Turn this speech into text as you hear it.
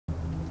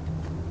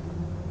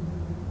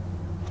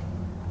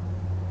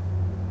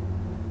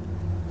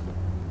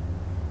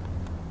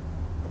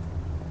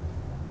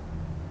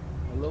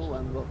Hello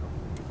and welcome.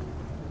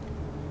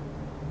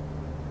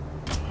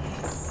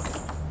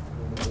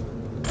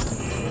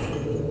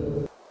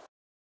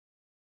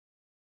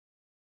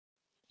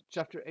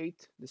 Chapter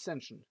 8,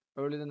 Dissension.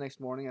 Early the next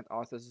morning at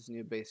Arthur's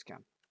new base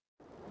camp.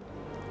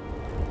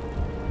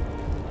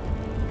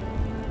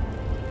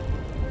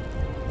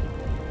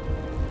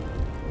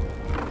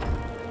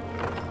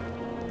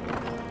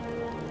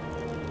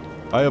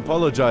 I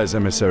apologize,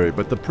 emissary,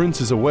 but the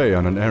prince is away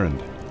on an errand.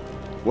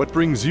 What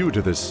brings you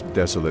to this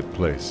desolate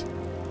place?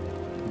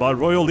 By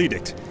royal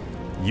edict,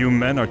 you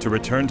men are to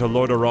return to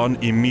Lord Aran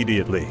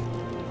immediately.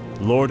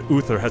 Lord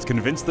Uther has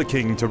convinced the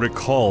king to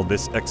recall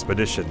this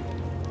expedition.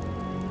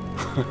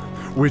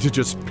 We're to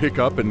just pick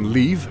up and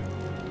leave?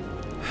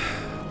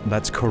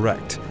 That's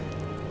correct.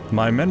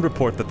 My men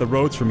report that the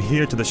roads from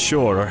here to the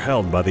shore are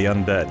held by the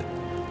undead.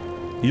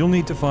 You'll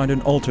need to find an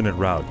alternate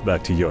route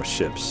back to your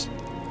ships.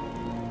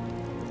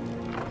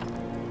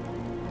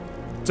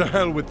 To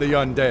hell with the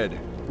undead.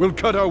 We'll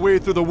cut our way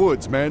through the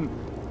woods, men.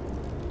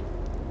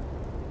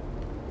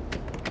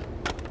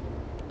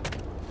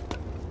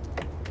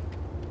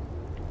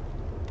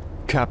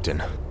 Captain,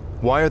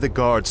 why are the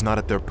guards not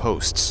at their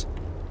posts?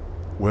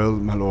 Well,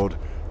 my lord,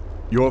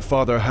 your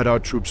father had our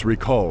troops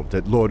recalled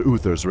at Lord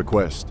Uther's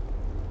request.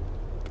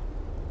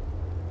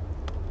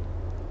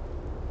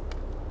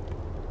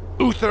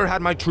 Uther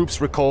had my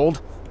troops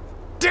recalled?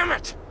 Damn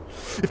it!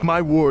 If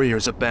my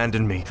warriors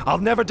abandon me, I'll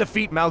never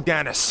defeat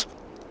Mal'Ganis.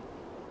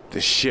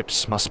 The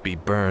ships must be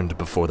burned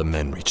before the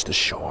men reach the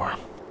shore.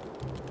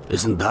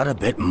 Isn't that a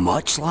bit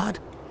much, lad?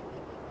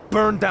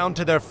 Burned down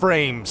to their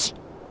frames.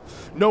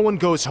 No one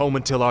goes home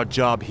until our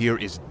job here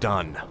is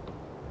done.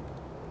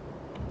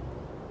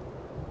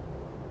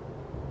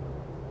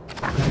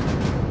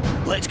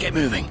 Let's get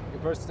moving. The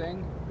first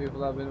thing,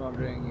 people have been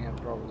wondering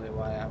probably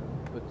why I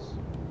haven't put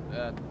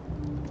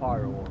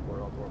firewall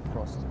or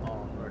frost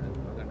on or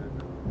anything.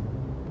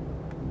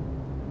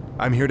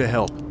 I'm here to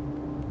help.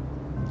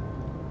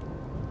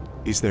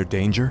 Is there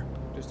danger?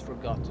 Just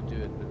forgot to do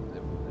it, but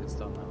it's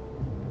done now.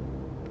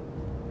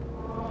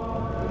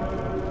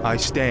 I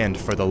stand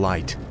for the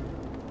light.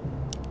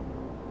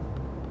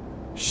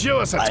 Show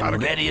us a target. I'm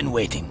ready and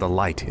waiting. The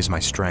light is my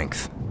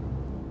strength.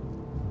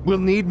 We'll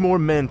need more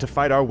men to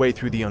fight our way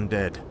through the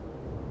undead.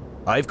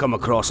 I've come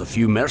across a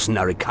few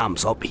mercenary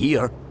camps up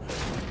here.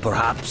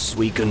 Perhaps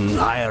we can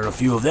hire a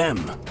few of them.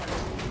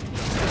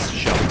 This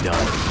shall be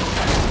done.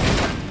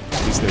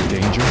 Is there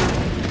danger?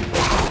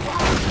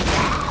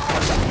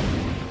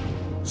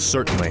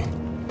 Certainly.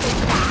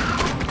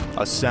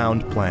 A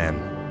sound plan.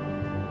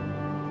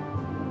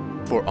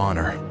 For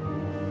honor.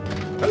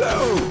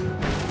 Hello!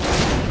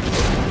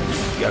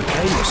 You're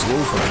kind of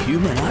slow for a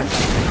human, aren't you?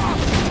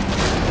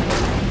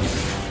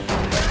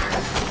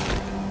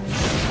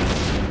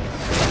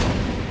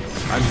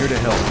 I'm here to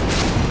help.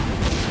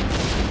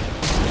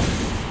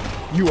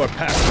 You are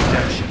past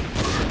redemption.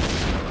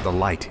 The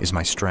light is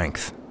my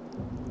strength.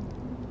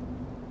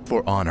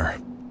 For honor.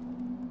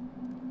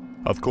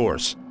 Of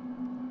course.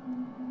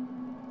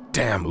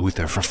 Damn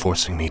Uther for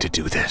forcing me to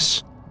do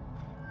this.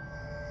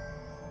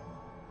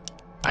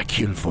 I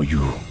kill for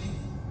you.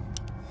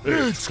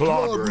 It's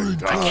clobbering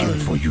time. I kill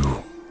for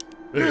you.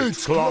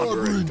 It's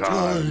clobbering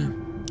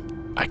time.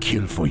 I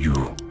kill for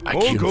you. I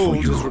More kill for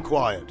gold you. is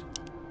required.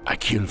 I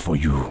kill for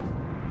you.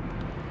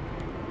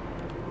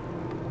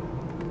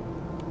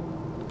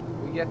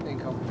 We get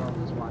income from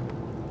this one.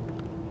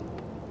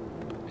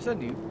 Is that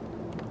new?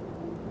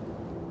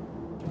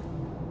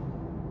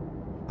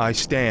 I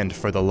stand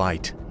for the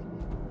light.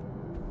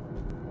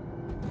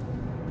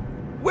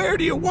 Where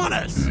do you want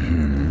us?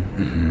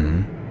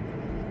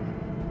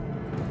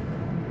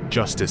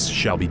 Justice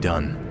shall be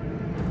done.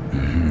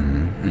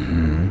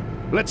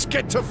 Let's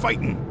get to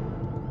fighting.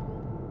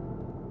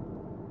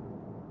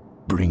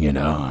 Bring it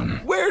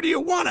on. Where do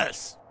you want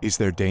us? Is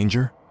there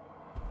danger?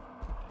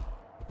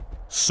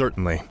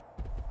 Certainly.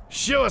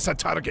 Show us a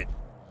target.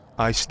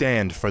 I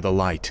stand for the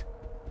light.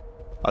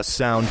 A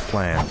sound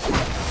plan.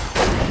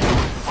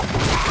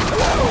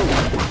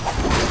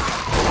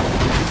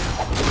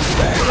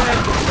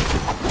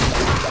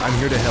 I'm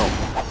here to help.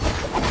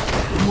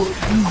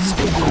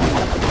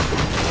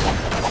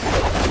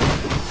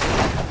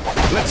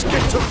 Let's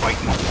get to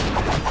fighting.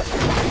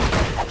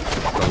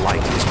 The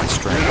light is my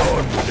strength.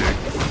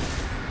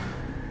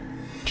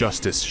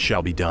 Justice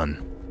shall be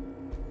done.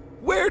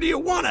 Where do you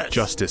want us?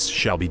 Justice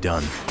shall be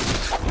done.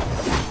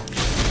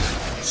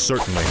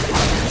 Certainly.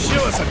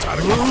 Show us a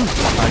target.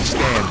 I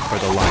stand for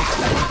the light.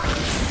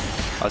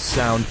 A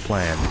sound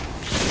plan.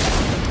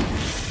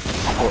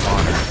 For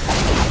honor.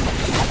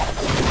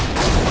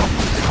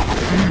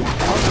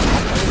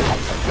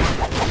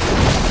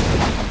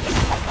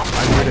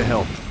 I'm here to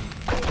help.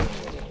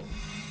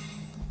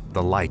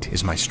 The light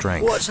is my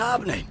strength. What's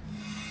happening?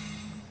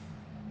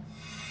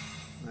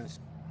 Nice.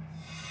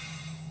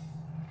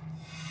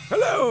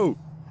 Hello!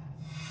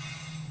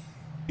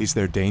 Is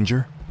there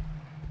danger?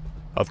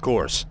 Of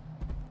course.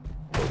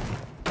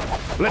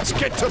 Let's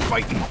get to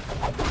fighting.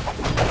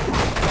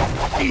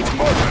 Eat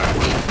mortar.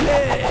 Eat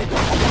lead.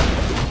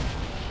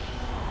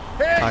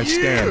 I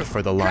stand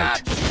for the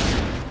light.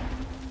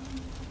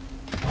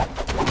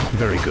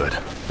 Very good.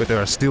 But there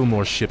are still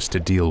more ships to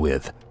deal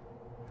with.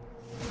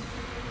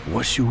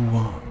 What you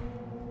want?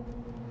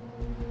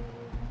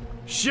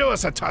 Show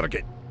us a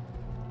target.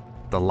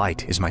 The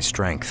light is my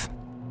strength.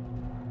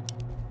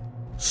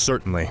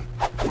 Certainly.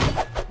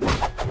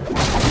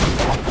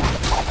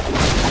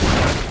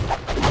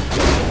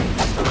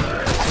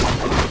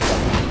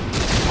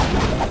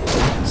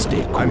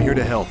 Stay cool. I'm here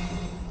to help.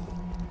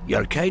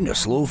 You're kinda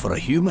slow for a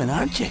human,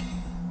 aren't you?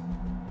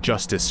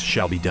 Justice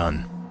shall be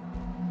done.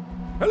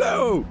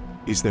 Hello!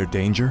 Is there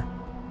danger?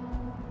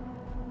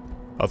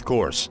 Of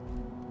course.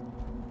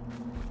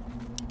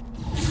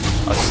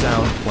 A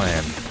sound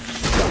plan.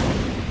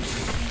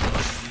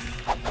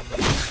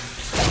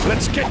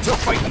 Let's get to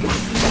fighting.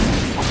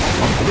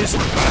 This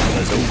battle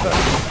is over.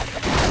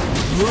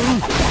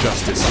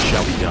 Justice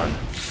shall be done.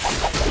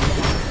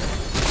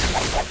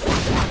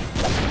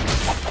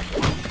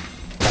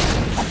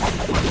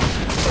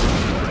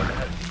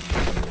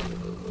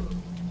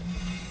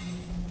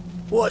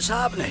 What's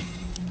happening?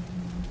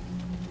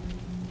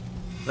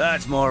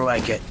 That's more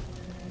like it.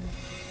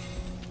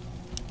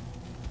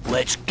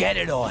 Let's get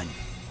it on.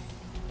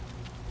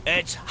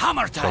 It's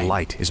hammer The time.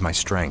 light is my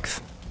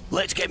strength.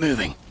 Let's get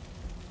moving.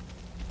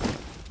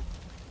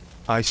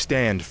 I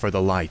stand for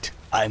the light.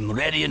 I'm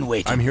ready and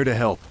waiting. I'm here to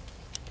help.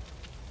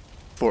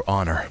 For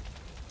honor.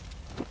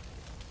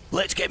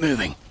 Let's get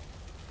moving.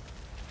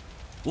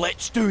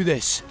 Let's do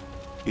this.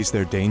 Is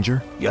there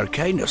danger? You're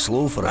kinda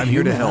slow for a I'm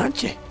here to human, help.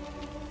 aren't you?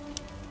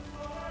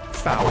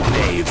 Foul.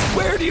 Dave,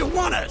 where do you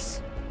want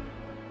us?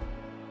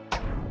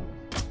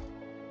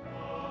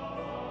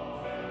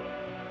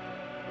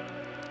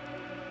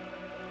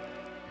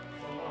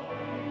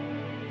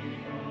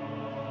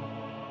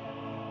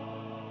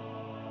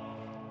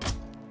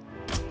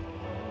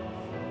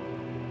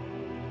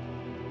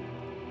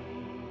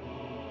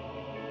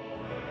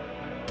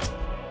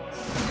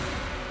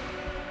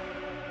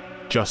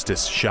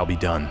 Justice shall be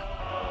done.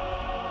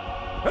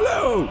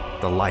 Hello!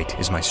 The light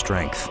is my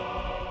strength.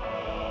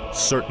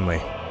 Certainly.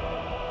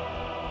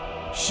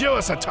 Show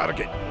us a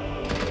target.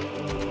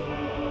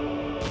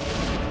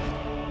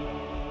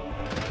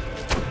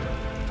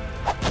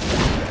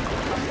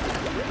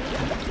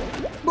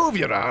 Move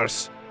your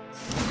arse.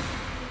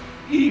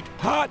 Eat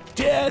hot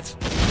death!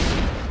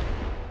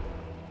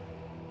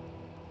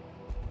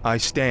 I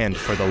stand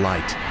for the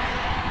light.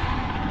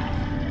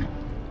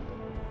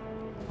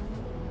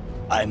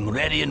 I'm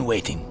ready and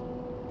waiting.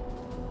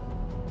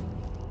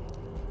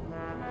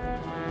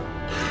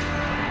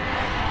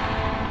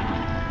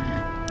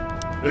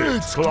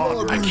 It's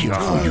slaughtering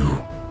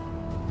time.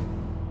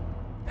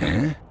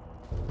 Huh?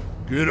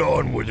 Get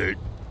on with it.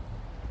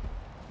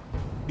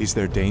 Is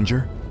there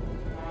danger?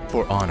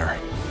 For honor.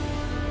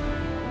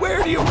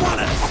 Where do you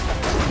want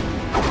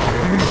us?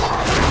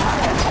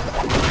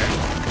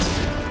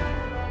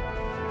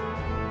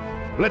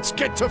 Let's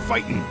get to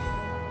fighting.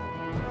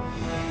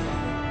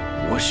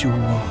 What you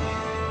want?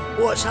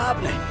 What's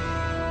happening?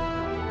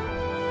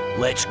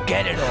 Let's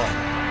get it on.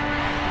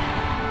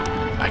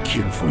 I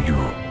kill for you.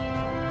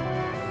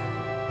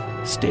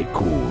 Stay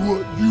cool.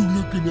 What you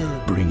looking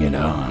at? Bring it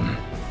on.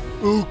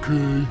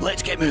 Okay.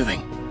 Let's get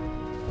moving.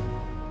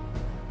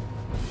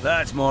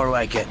 That's more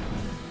like it.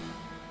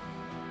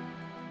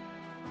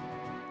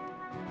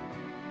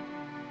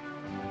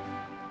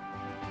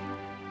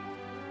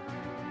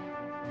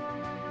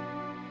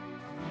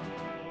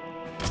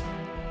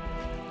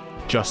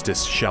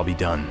 Justice shall be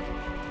done.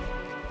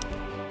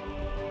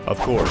 Of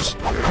course.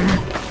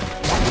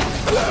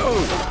 Hello!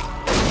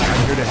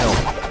 I'm here to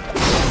help.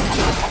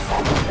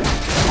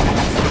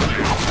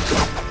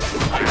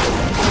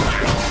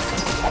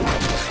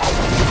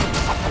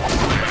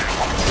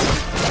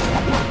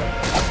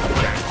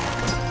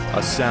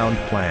 A sound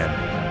plan.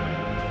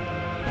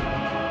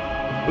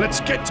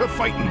 Let's get to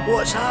fighting.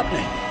 What's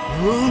happening?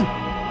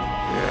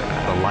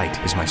 The light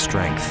is my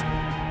strength.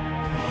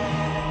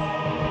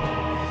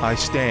 I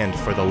stand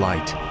for the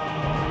light.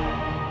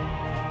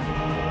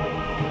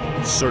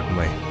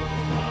 Certainly.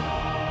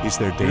 Is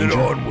there Get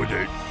danger? on with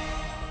it.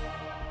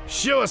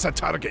 Show us a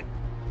target.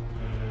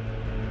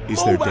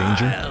 Is there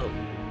danger? Mobile.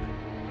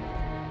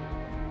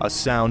 A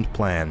sound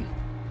plan.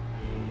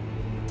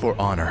 For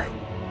honor.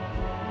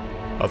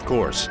 Of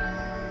course.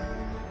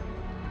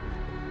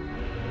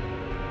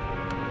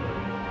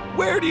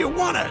 Where do you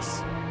want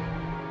us?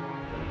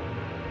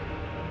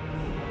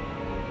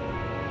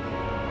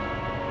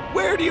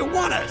 Where do you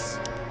want us?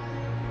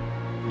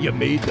 You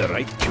made the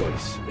right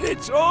choice.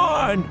 It's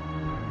on!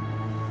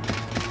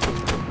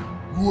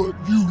 What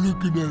you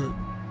looking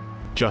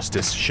at?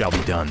 Justice shall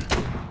be done.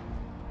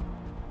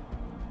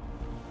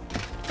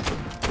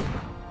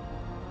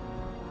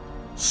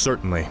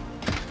 Certainly.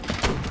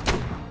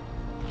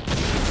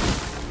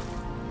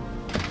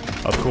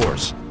 Of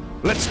course.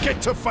 Let's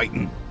get to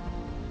fighting.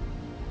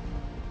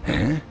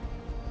 Huh?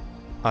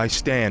 I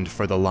stand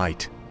for the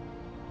light.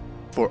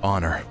 For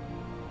honor.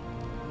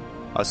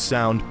 A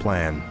sound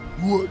plan.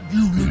 What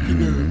you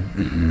looking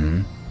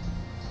at?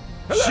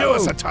 Hello. Show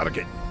us a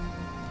target.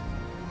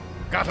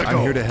 Gotta I'm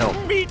go. here to help.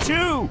 Me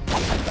too!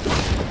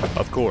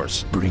 Of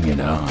course. Bring it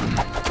on.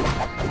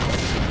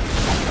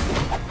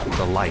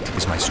 The light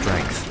is my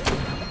strength.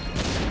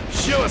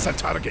 Show us a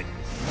target.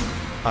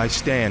 I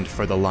stand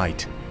for the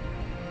light.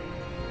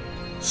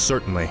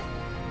 Certainly.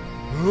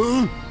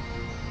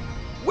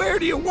 Where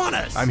do you want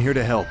us? I'm here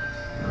to help.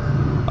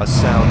 A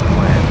sound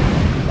plan.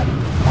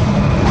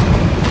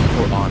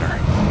 For honor.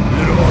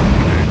 Get on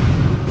with it.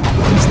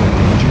 Is there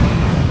danger?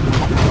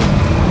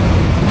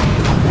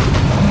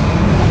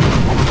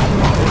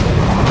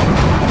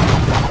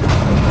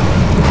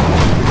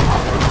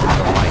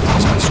 The light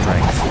is my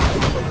strength.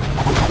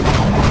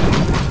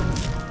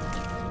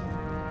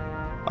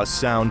 A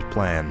sound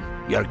plan.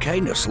 You're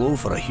kinda slow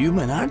for a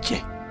human, aren't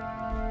you?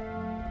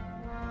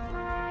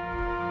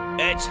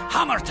 It's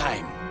hammer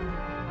time!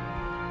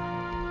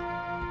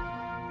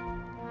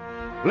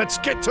 Let's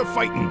get to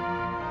fighting.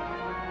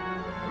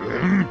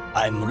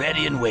 I'm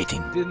ready and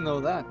waiting. Didn't know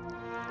that.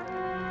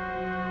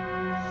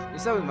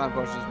 Is that with my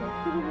brush as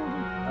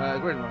well?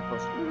 Great my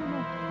brush.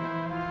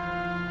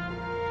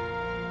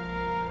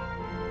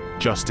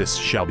 Justice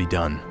shall be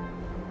done.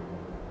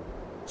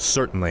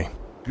 Certainly.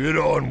 Get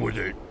on with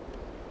it.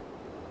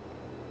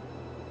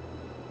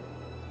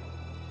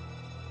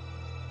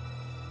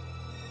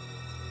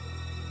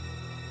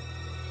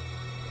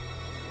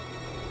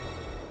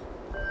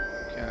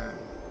 Okay.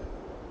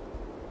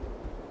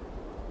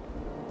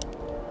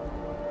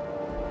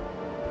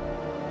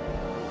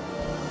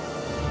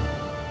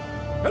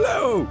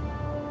 Hello!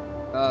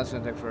 It's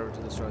gonna take forever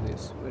to destroy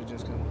these. We're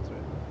just gonna go through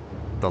it.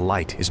 The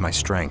light is my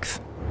strength.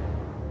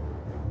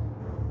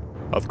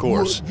 Of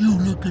course. What you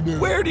looking at?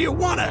 Where do you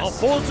want us? Our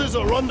forces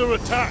are under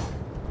attack.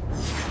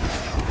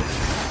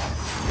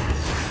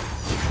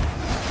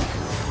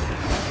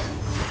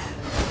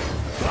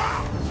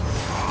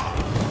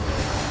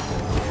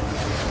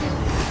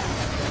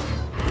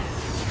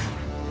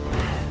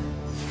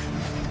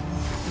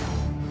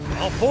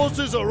 Our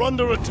forces are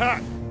under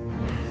attack.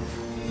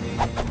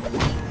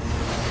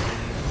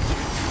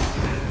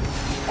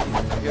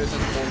 Here's an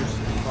force.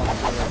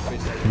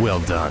 Well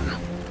done.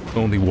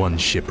 Only one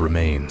ship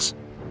remains.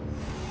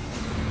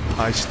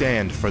 I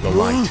stand for the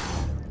light.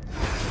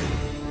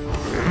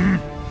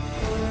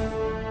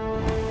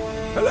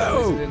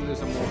 Hello! Didn't lose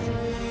some water.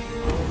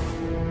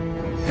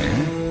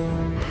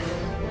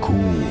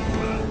 Cool.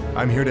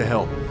 I'm here to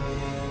help.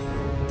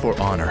 For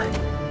honor.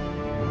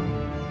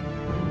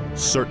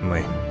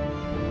 Certainly.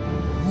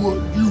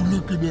 What you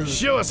looking at?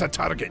 Show us a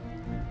target.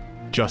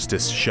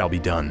 Justice shall be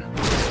done.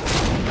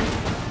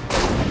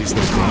 Is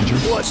there danger?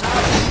 What's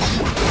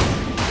happening?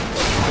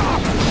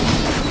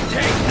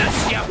 Take this,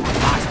 you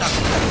bastard!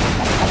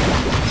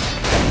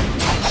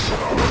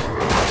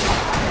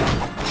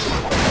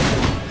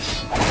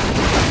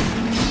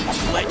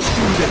 Let's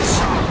do this!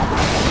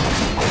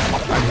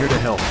 I'm here to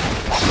help.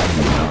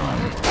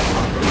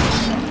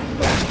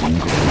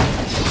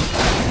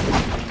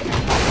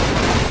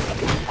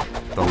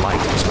 The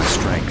light is my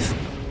strength.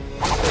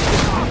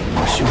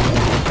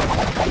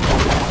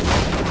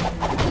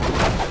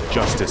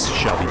 Justice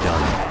shall be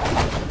done.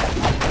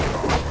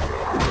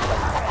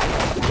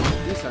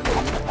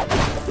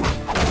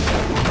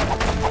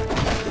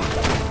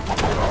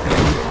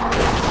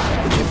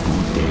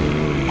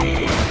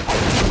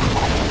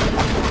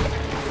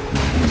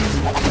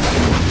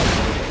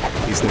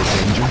 Is there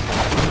danger?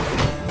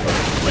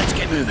 Let's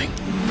get moving.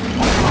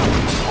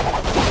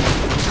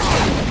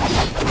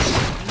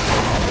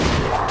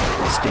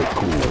 Stay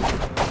cool.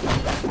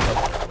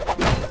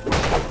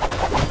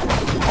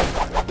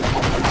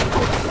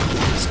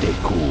 Stay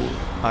cool.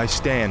 I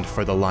stand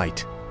for the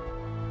light.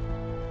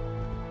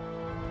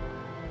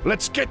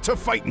 Let's get to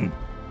fighting.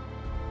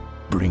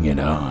 Bring it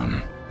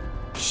on.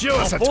 Show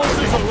us a target. Our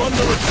forces are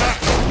under attack.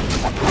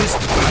 This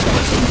battle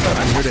is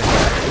I'm here to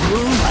help.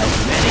 I'm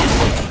ready and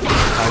waiting.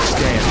 I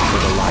stand for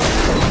the light.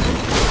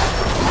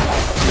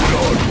 Get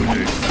on with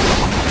it.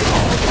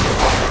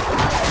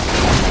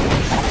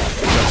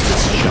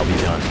 Justice shall be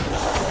done.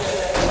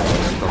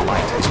 The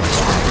light is my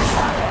strength.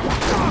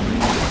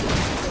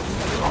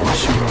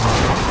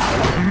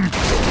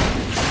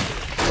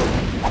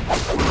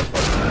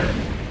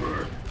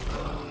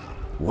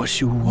 What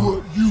you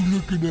want? What you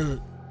looking at?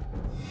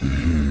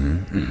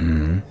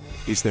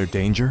 Is there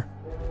danger?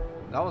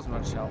 That was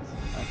much health.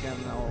 I can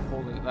now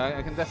hold it.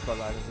 I can death by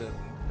light as a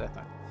death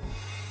time.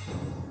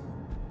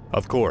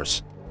 Of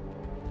course.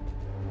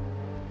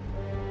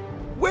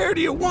 Where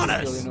do you want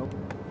us? Really, no.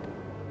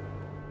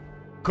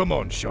 Come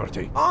on,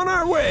 Shorty. On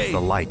our way! The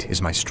light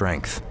is my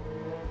strength.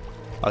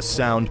 A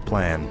sound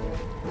plan.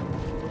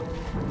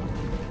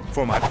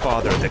 For my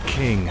father, the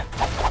king.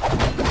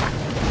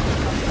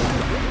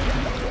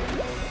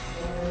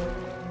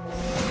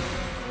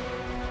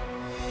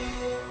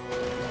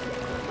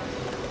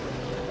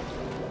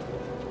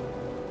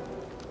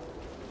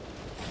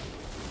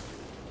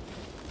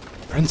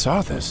 Prince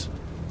Arthas.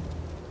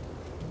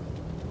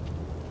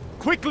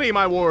 Quickly,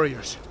 my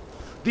warriors!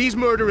 These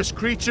murderous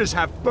creatures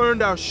have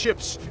burned our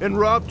ships and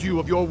robbed you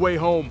of your way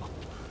home.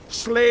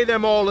 Slay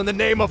them all in the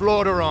name of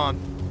Lord Huron.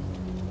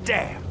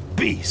 Damn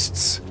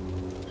beasts!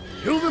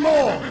 Kill them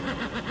all!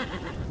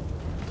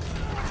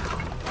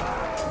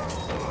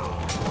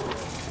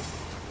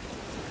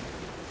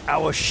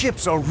 Our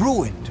ships are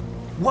ruined.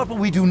 What will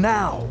we do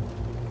now?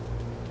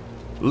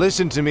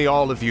 Listen to me,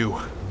 all of you.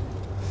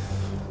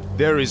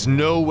 There is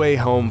no way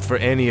home for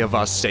any of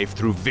us save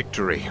through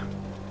victory.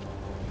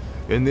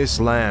 In this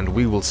land,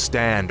 we will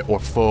stand or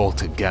fall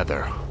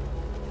together.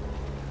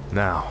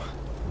 Now,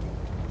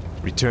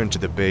 return to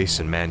the base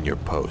and man your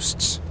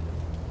posts.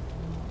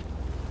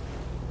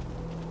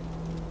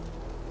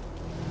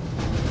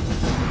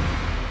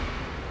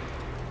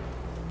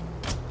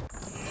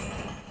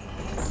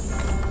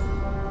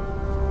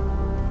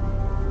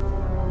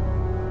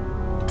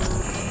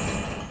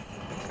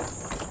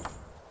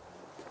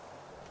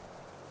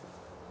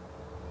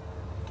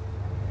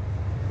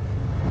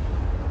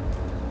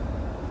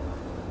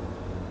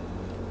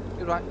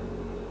 Goodbye.